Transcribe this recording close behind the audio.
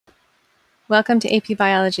Welcome to AP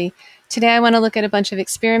Biology. Today I want to look at a bunch of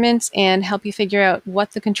experiments and help you figure out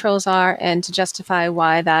what the controls are and to justify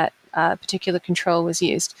why that particular control was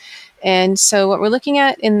used. And so what we're looking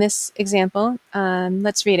at in this example,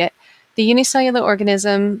 let's read it. The unicellular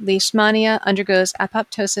organism Leishmania undergoes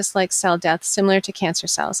apoptosis-like cell death similar to cancer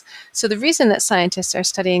cells. So the reason that scientists are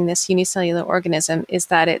studying this unicellular organism is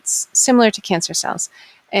that it's similar to cancer cells.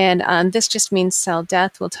 And this just means cell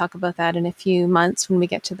death. We'll talk about that in a few months when we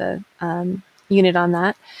get to the unit on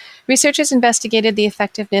that. Researchers investigated the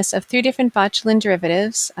effectiveness of 3 different botulinum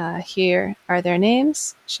derivatives. Here are their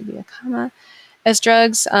names, should be a comma, as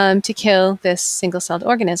drugs to kill this single-celled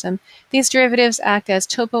organism. These derivatives act as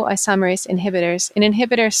topoisomerase inhibitors. An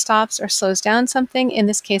inhibitor stops or slows down something. In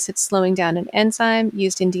this case, it's slowing down an enzyme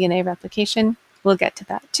used in DNA replication. We'll get to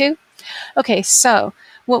that too. Okay, so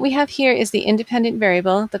what we have here is the independent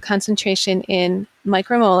variable, the concentration in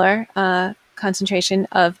micromolar concentration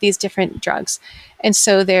of these different drugs. And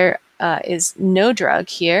so there is no drug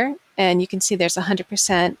here, and you can see there's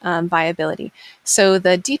 100% viability. So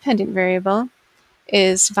the dependent variable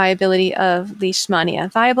is viability of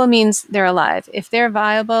Leishmania. Viable means they're alive. If they're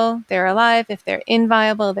viable, they're alive. If they're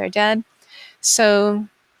inviable, they're dead. So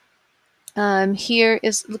here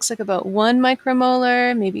looks like about 1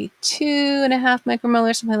 micromolar, maybe 2.5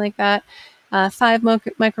 micromolar, something like that. 5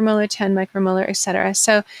 micromolar, 10 micromolar, etc.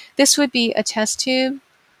 So this would be a test tube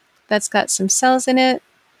that's got some cells in it,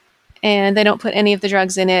 and they don't put any of the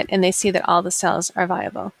drugs in it, and they see that all the cells are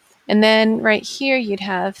viable. And then right here you'd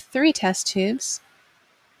have 3 test tubes.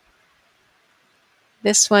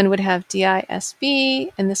 This one would have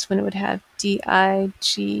DISB, and this one would have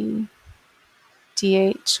DIG,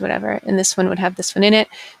 DH, whatever, and this one would have this one in it.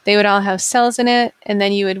 They would all have cells in it, and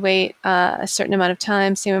then you would wait a certain amount of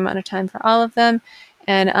time, same amount of time for all of them,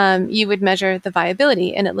 and you would measure the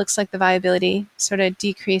viability, and it looks like the viability sort of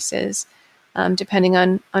decreases depending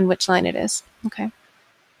on which line it is. Okay.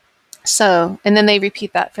 So, and then they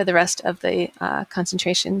repeat that for the rest of the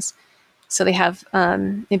concentrations. So they have,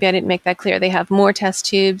 maybe I didn't make that clear, they have more test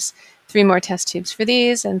tubes, 3 more test tubes for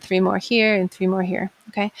these, and 3 more here, and 3 more here,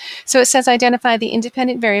 okay? So it says identify the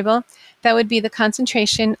independent variable. That would be the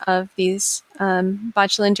concentration of these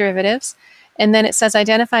botulinum derivatives. And then it says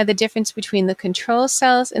identify the difference between the control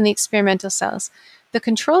cells and the experimental cells. The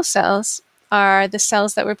control cells are the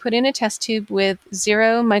cells that were put in a test tube with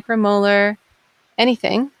 0 micromolar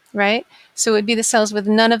anything, right? So it would be the cells with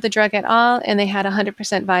none of the drug at all, and they had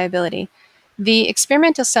 100% viability. The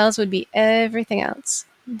experimental cells would be everything else.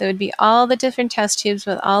 There would be all the different test tubes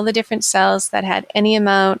with all the different cells that had any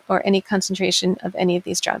amount or any concentration of any of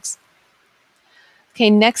these drugs.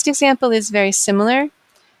 Okay, next example is very similar.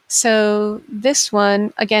 So this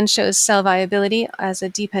one, again, shows cell viability as a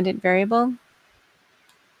dependent variable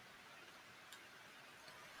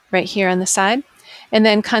right here on the side. And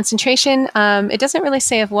then concentration, it doesn't really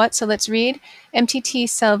say of what, so let's read. MTT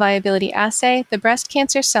cell viability assay. The breast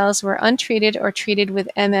cancer cells were untreated or treated with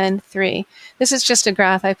MN3. This is just a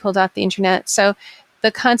graph I pulled off the internet. So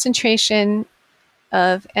the concentration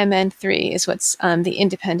of MN3 is what's the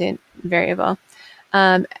independent variable.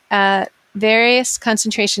 At various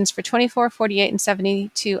concentrations for 24, 48, and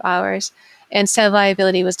 72 hours, and cell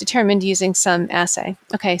viability was determined using some assay.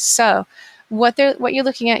 Okay, so what you're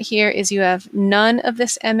looking at here is you have none of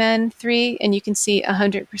this MN3, and you can see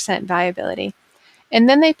 100% viability. And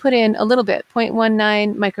then they put in a little bit,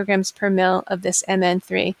 0.19 micrograms per mil of this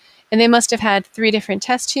MN3. And they must have had 3 different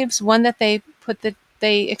test tubes. One that they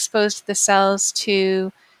exposed the cells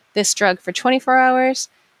to this drug for 24 hours.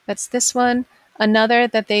 That's this one. Another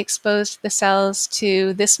that they exposed the cells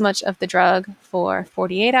to this much of the drug for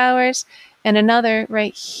 48 hours. And another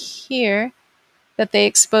right here that they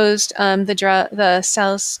exposed the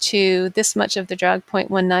cells to this much of the drug, 0.19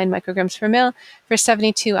 micrograms per mil, for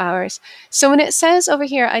 72 hours. So when it says over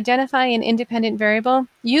here, identify an independent variable,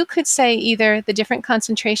 you could say either the different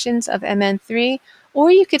concentrations of MN3,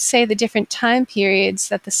 or you could say the different time periods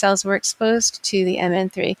that the cells were exposed to the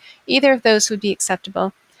MN3. Either of those would be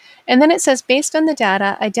acceptable. And then it says, based on the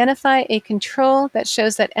data, identify a control that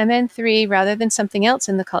shows that MN3, rather than something else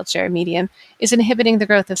in the culture medium, is inhibiting the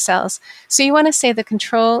growth of cells. So you want to say the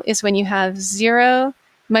control is when you have 0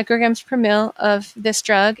 micrograms per mil of this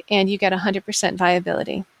drug and you get 100%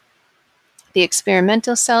 viability. The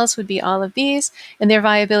experimental cells would be all of these, and their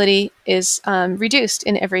viability is reduced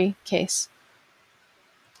in every case.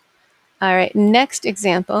 All right, next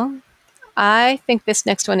example. I think this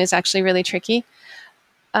next one is actually really tricky.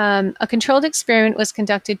 A controlled experiment was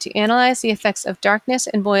conducted to analyze the effects of darkness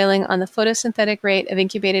and boiling on the photosynthetic rate of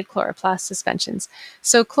incubated chloroplast suspensions.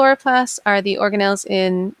 So chloroplasts are the organelles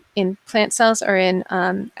in plant cells or in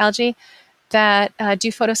algae. that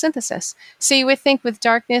do photosynthesis. So you would think with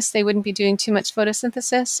darkness, they wouldn't be doing too much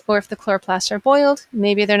photosynthesis, or if the chloroplasts are boiled,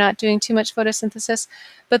 maybe they're not doing too much photosynthesis.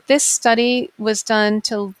 But this study was done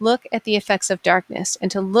to look at the effects of darkness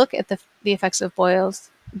and to look at the effects of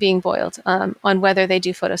being boiled on whether they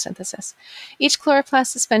do photosynthesis. Each chloroplast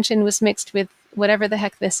suspension was mixed with whatever the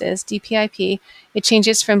heck this is, DPIP. It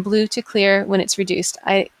changes from blue to clear when it's reduced.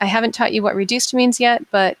 I haven't taught you what reduced means yet,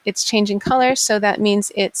 but it's changing color, so that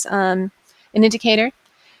means it's an indicator.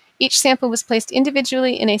 Each sample was placed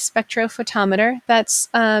individually in a spectrophotometer. That's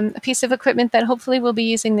a piece of equipment that hopefully we'll be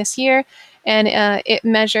using this year, and it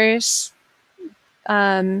measures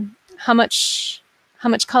how much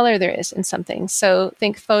color there is in something. So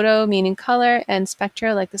think photo meaning color, and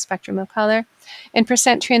spectra like the spectrum of color, and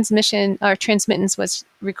percent transmission or transmittance was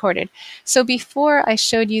recorded. So before I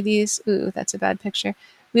showed you these, ooh, that's a bad picture.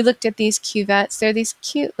 We looked at these cuvettes. They're these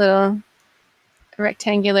cute little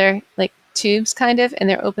rectangular like tubes kind of, and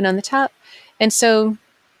they're open on the top. And so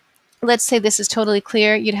let's say this is totally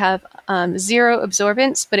clear. You'd have 0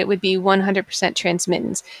 absorbance, but it would be 100%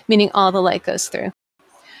 transmittance, meaning all the light goes through.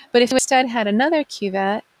 But if we instead had another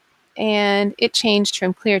cuvette and it changed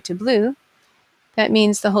from clear to blue, that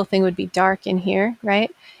means the whole thing would be dark in here,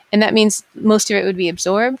 right? And that means most of it would be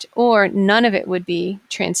absorbed, or none of it would be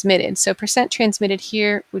transmitted. So percent transmitted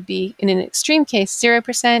here would be, in an extreme case,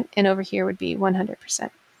 0%, and over here would be 100%.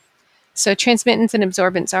 So transmittance and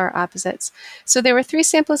absorbance are opposites. So there were 3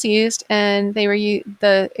 samples used, and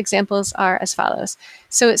the examples are as follows.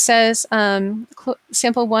 So it says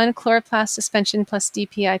sample 1, chloroplast suspension plus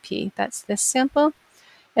DPIP. That's this sample.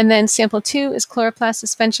 And then sample 2 is chloroplast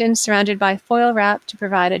suspension surrounded by foil wrap to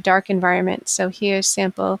provide a dark environment. So here's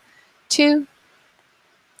sample 2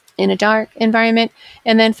 in a dark environment.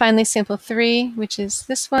 And then finally sample 3, which is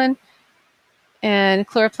this one, and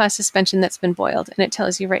chloroplast suspension that's been boiled. And it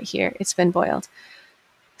tells you right here it's been boiled.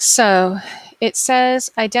 So it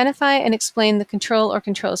says identify and explain the control or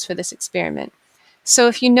controls for this experiment. So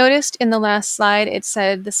if you noticed in the last slide, it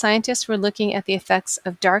said the scientists were looking at the effects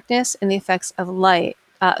of darkness and the effects of light.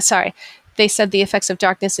 They said the effects of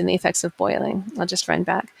darkness and the effects of boiling. I'll just run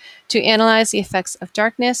back. To analyze the effects of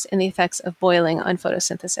darkness and the effects of boiling on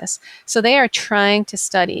photosynthesis. So they are trying to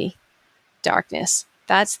study darkness.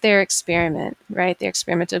 That's their experiment, right? Their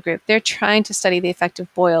experimental group. They're trying to study the effect of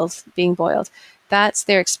being boiled. That's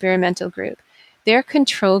their experimental group. Their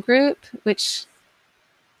control group, which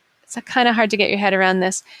it's kind of hard to get your head around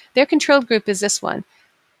this. Their control group is this one,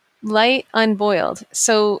 light unboiled.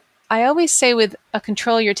 So I always say with a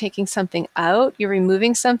control, you're taking something out, you're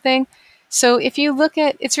removing something. So if you look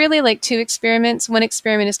at, it's really like 2 experiments. One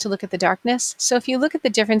experiment is to look at the darkness. So if you look at the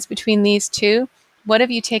difference between these 2, what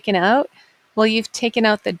have you taken out? Well, you've taken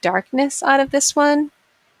out the darkness out of this one.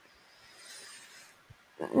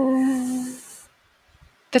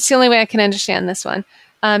 That's the only way I can understand this one.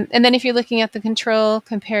 And then if you're looking at the control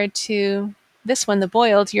compared to this one, the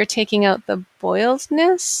boiled, you're taking out the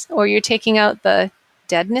boiledness, or you're taking out the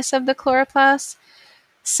deadness of the chloroplast.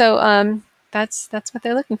 So that's what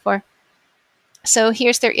they're looking for. So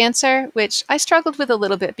here's their answer, which I struggled with a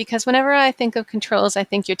little bit, because whenever I think of controls, I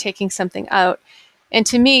think you're taking something out. And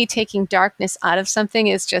to me, taking darkness out of something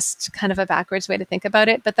is just kind of a backwards way to think about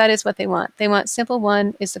it, but that is what they want. They want sample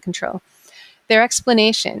 1 is the control. Their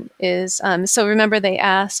explanation is, so remember they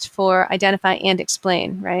asked for identify and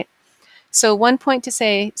explain, right? So 1 point to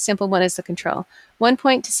say sample 1 is the control. 1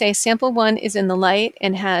 point to say sample 1 is in the light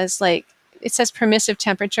and has, like, it says permissive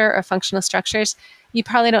temperature or functional structures. You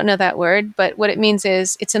probably don't know that word, but what it means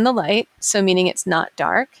is it's in the light, so meaning it's not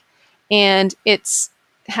dark, and it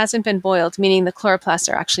hasn't been boiled, meaning the chloroplasts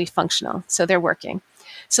are actually functional, so they're working.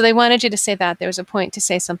 So they wanted you to say that. There was a point to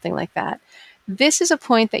say something like that. This is a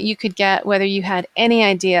point that you could get whether you had any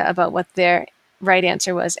idea about what their right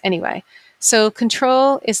answer was anyway. So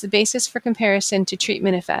control is the basis for comparison to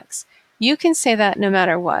treatment effects. You can say that no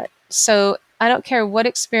matter what. So I don't care what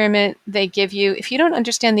experiment they give you. If you don't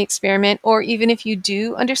understand the experiment, or even if you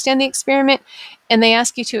do understand the experiment and they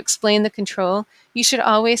ask you to explain the control, you should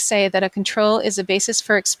always say that a control is a basis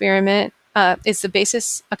for experiment, a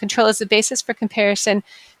control is the basis for comparison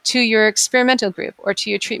to your experimental group or to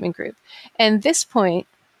your treatment group. And this point,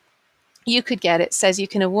 you could get, it says you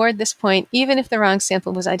can award this point even if the wrong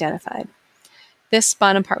sample was identified. This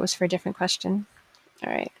bottom part was for a different question.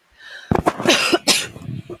 All right.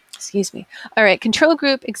 Excuse me. All right, control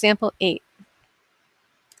group, example 8.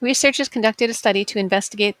 Researchers conducted a study to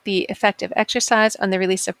investigate the effect of exercise on the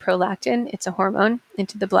release of prolactin, it's a hormone,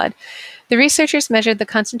 into the blood. The researchers measured the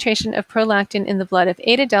concentration of prolactin in the blood of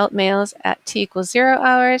 8 adult males at t = 0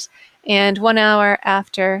 hours and 1 hour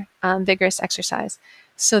after vigorous exercise.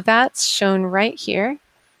 So that's shown right here.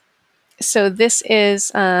 So this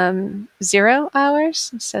is 0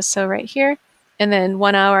 hours. It says so right here. And then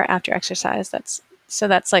 1 hour after exercise. That's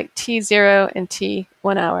like T0 and T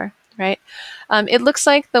 1 hour, right? It looks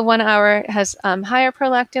like the 1 hour has higher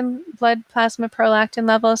prolactin, blood plasma prolactin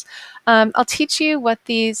levels. I'll teach you what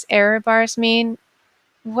these error bars mean.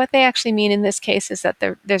 What they actually mean in this case is that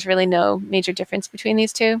there's really no major difference between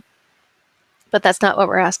these two. But that's not what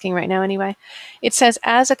we're asking right now anyway. It says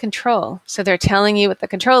as a control. So they're telling you what the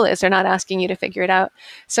control is. They're not asking you to figure it out.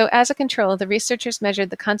 So as a control, the researchers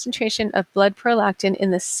measured the concentration of blood prolactin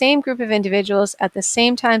in the same group of individuals at the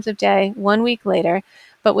same times of day 1 week later,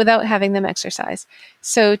 but without having them exercise.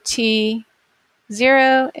 So T0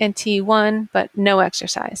 and T1, but no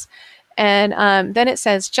exercise. And then it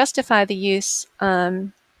says justify the use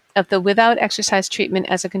of the without exercise treatment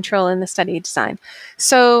as a control in the study design.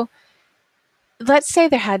 So let's say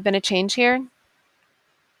there had been a change here.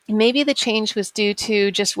 Maybe the change was due to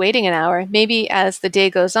just waiting an hour. Maybe as the day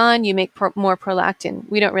goes on, you make more prolactin.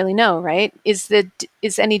 We don't really know, right? Is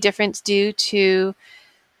any difference due to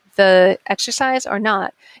the exercise or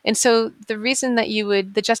not? And so the reason that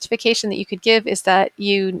the justification that you could give is that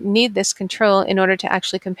you need this control in order to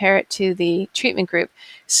actually compare it to the treatment group.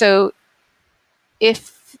 So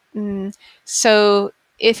if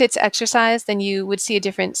it's exercise, then you would see a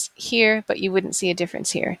difference here, but you wouldn't see a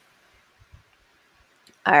difference here.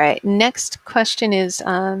 All right, next question is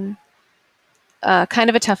kind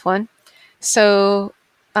of a tough one. So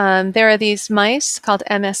there are these mice called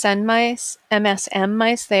MSM mice.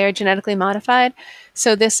 They are genetically modified.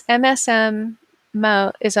 So this MSM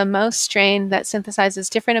mouse is a mouse strain that synthesizes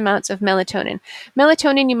different amounts of melatonin.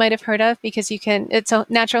 Melatonin you might have heard of because it's a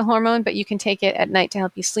natural hormone, but you can take it at night to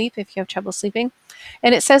help you sleep if you have trouble sleeping.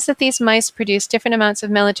 And it says that these mice produce different amounts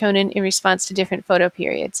of melatonin in response to different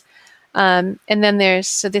photoperiods. And then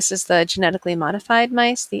this is the genetically modified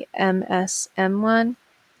mice, the MSM one.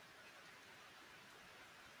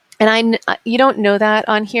 And you don't know that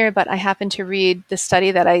on here, but I happen to read the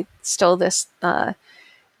study that I stole this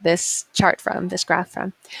chart from, this graph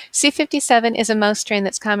from. C57 is a mouse strain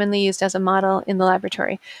that's commonly used as a model in the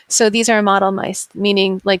laboratory. So these are model mice,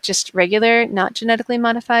 meaning like just regular, not genetically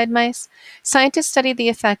modified mice. Scientists studied the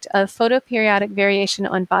effect of photoperiodic variation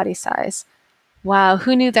on body size. Wow,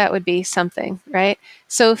 who knew that would be something, right?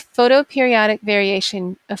 So photoperiodic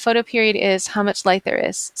variation, a photoperiod is how much light there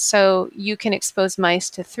is. So you can expose mice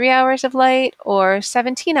to 3 hours of light or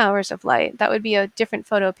 17 hours of light. That would be a different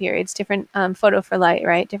photoperiods, different photo for light,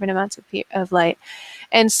 right? Different amounts of light.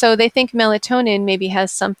 And so they think melatonin maybe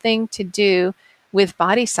has something to do with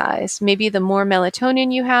body size. Maybe the more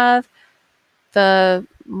melatonin you have, the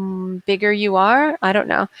bigger you are. I don't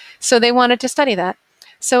know. So they wanted to study that.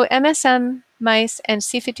 So MSM mice and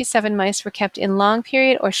C57 mice were kept in long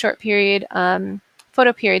period or short period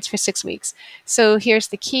photoperiods for 6 weeks. So here's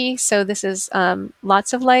the key. So this is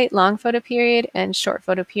lots of light, long photoperiod, and short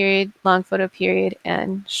photoperiod, long photoperiod,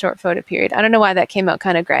 and short photoperiod. I don't know why that came out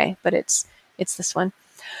kind of gray, but it's this one.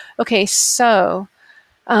 Okay, so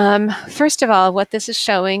first of all, what this is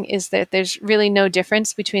showing is that there's really no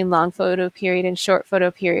difference between long photoperiod and short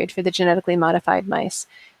photoperiod for the genetically modified mice.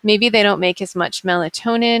 Maybe they don't make as much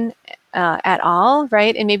melatonin at all,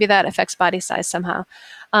 right? And maybe that affects body size somehow.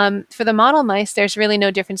 For the model mice, there's really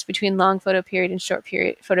no difference between long photoperiod and short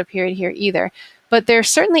photoperiod here either. But there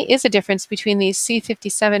certainly is a difference between these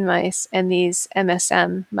C57 mice and these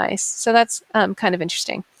MSM mice. So that's kind of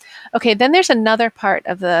interesting. Okay, then there's another part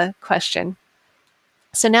of the question.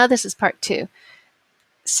 So now this is part 2.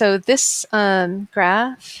 So this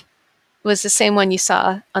graph was the same one you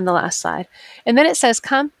saw on the last slide. And then it says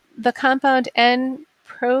the compound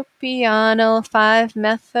N-propionyl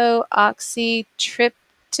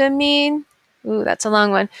 5-methoxytryptamine. Ooh, that's a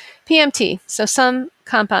long one. PMT. So some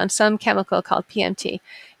compound, some chemical called PMT,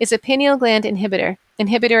 is a pineal gland inhibitor.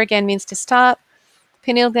 Inhibitor again means to stop.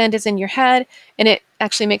 Pineal gland is in your head, and it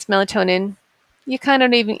actually makes melatonin. You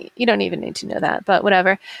don't even need to know that, but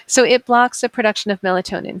whatever. So it blocks the production of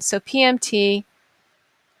melatonin. So PMT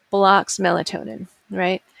blocks melatonin,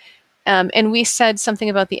 right? And we said something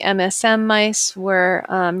about the MSM mice where,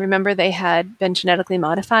 remember, they had been genetically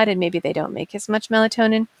modified and maybe they don't make as much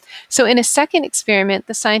melatonin. So in a second experiment,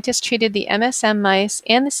 the scientists treated the MSM mice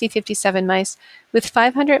and the C57 mice with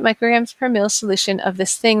 500 micrograms per mil solution of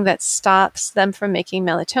this thing that stops them from making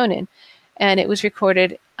melatonin. And it was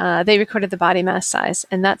recorded, they recorded the body mass size.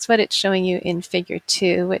 And that's what it's showing you in figure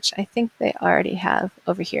 2, which I think they already have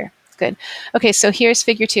over here. Good. Okay, so here's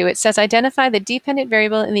figure 2. It says identify the dependent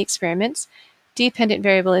variable in the experiments. Dependent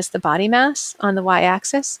variable is the body mass on the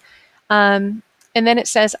y-axis. And then it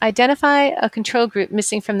says, identify a control group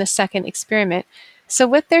missing from the second experiment. So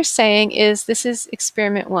what they're saying is this is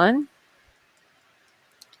experiment 1,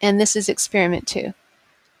 and this is experiment 2.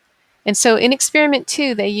 And so in experiment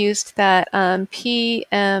 2, they used that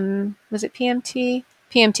was it PMT?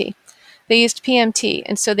 PMT. They used PMT,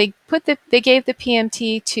 and so they gave the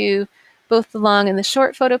PMT to both the long and the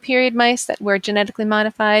short photoperiod mice that were genetically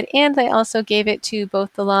modified, and they also gave it to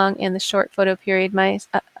both the long and the short photoperiod mice,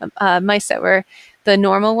 mice that were the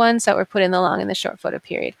normal ones that were put in the long and the short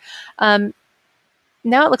photoperiod.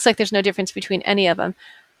 Now it looks like there's no difference between any of them,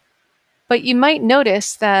 but you might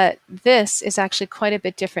notice that this is actually quite a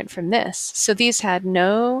bit different from this. So these had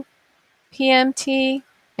no PMT,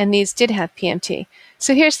 and these did have PMT.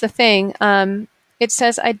 So here's the thing. It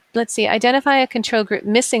says, let's see, identify a control group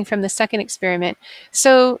missing from the second experiment.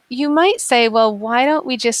 So you might say, well, why don't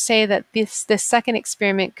we just say that this second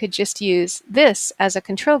experiment could just use this as a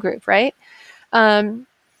control group, right?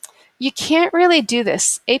 You can't really do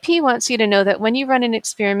this. AP wants you to know that when you run an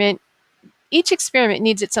experiment, each experiment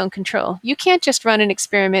needs its own control. You can't just run an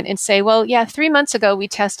experiment and say, well, yeah, 3 months ago we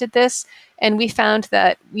tested this and we found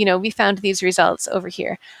that, we found these results over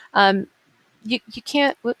here. You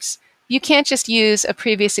can't, you can't just use a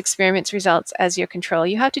previous experiment's results as your control.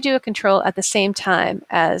 You have to do a control at the same time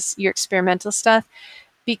as your experimental stuff,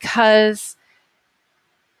 because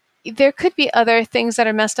there could be other things that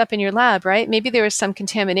are messed up in your lab, right? Maybe there was some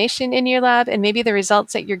contamination in your lab, and maybe the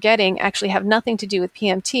results that you're getting actually have nothing to do with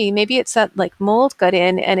PMT. Maybe it's that like mold got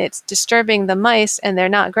in and it's disturbing the mice and they're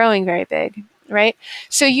not growing very big, right?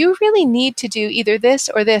 So you really need to do either this,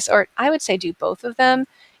 or I would say do both of them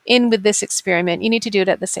in with this experiment. You need to do it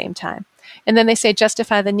at the same time. And then they say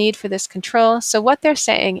justify the need for this control. So what they're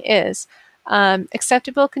saying is,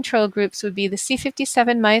 acceptable control groups would be the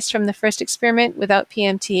C57 mice from the first experiment without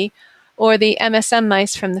PMT, or the MSM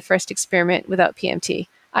mice from the first experiment without PMT.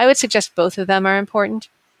 I would suggest both of them are important.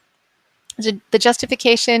 The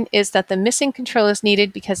justification is that the missing control is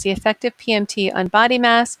needed because the effect of PMT on body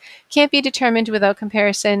mass can't be determined without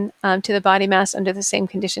comparison to the body mass under the same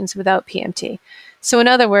conditions without PMT. So in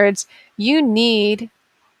other words, you need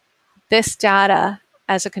this data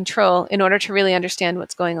as a control in order to really understand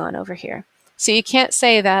what's going on over here. So you can't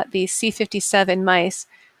say that the C57 mice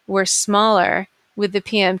were smaller with the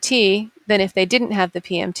PMT than if they didn't have the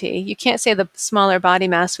PMT. You can't say the smaller body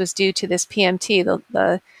mass was due to this PMT,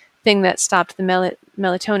 the thing that stopped the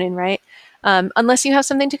melatonin, right? Unless you have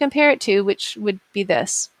something to compare it to, which would be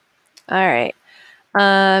this. All right.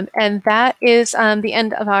 And that is the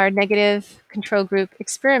end of our negative control group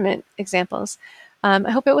experiment examples.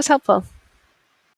 I hope it was helpful.